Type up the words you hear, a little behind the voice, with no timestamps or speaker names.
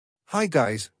Hi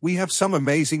guys, we have some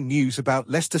amazing news about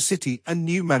Leicester City and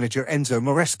new manager Enzo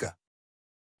Maresca.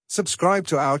 Subscribe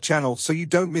to our channel so you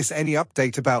don't miss any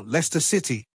update about Leicester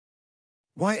City.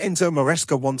 Why Enzo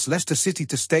Maresca wants Leicester City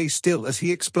to stay still as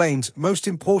he explains most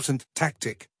important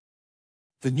tactic.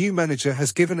 The new manager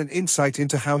has given an insight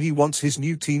into how he wants his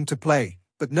new team to play,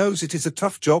 but knows it is a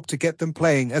tough job to get them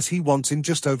playing as he wants in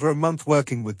just over a month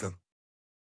working with them.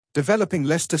 Developing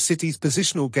Leicester City's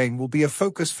positional game will be a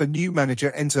focus for new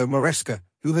manager Enzo Maresca,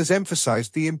 who has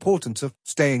emphasized the importance of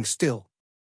staying still.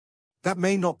 That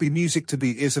may not be music to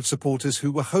the ears of supporters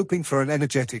who were hoping for an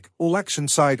energetic, all-action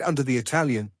side under the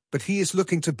Italian, but he is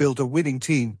looking to build a winning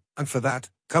team, and for that,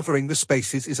 covering the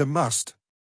spaces is a must.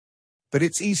 But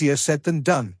it's easier said than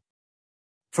done.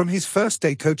 From his first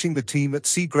day coaching the team at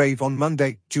Seagrave on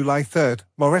Monday, July 3rd,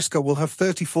 Maresca will have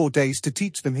 34 days to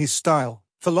teach them his style,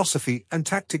 philosophy and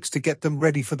tactics to get them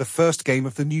ready for the first game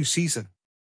of the new season.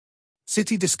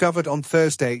 City discovered on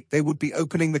Thursday they would be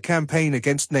opening the campaign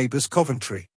against neighbours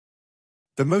Coventry.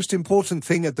 The most important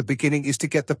thing at the beginning is to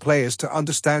get the players to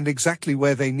understand exactly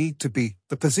where they need to be,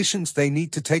 the positions they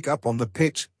need to take up on the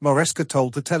pitch, Maresca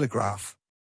told The Telegraph.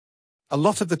 A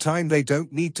lot of the time they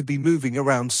don't need to be moving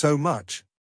around so much.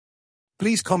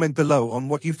 Please comment below on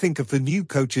what you think of the new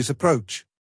coach's approach.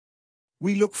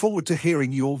 We look forward to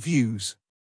hearing your views.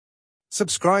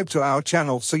 Subscribe to our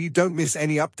channel so you don't miss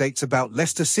any updates about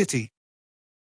Leicester City.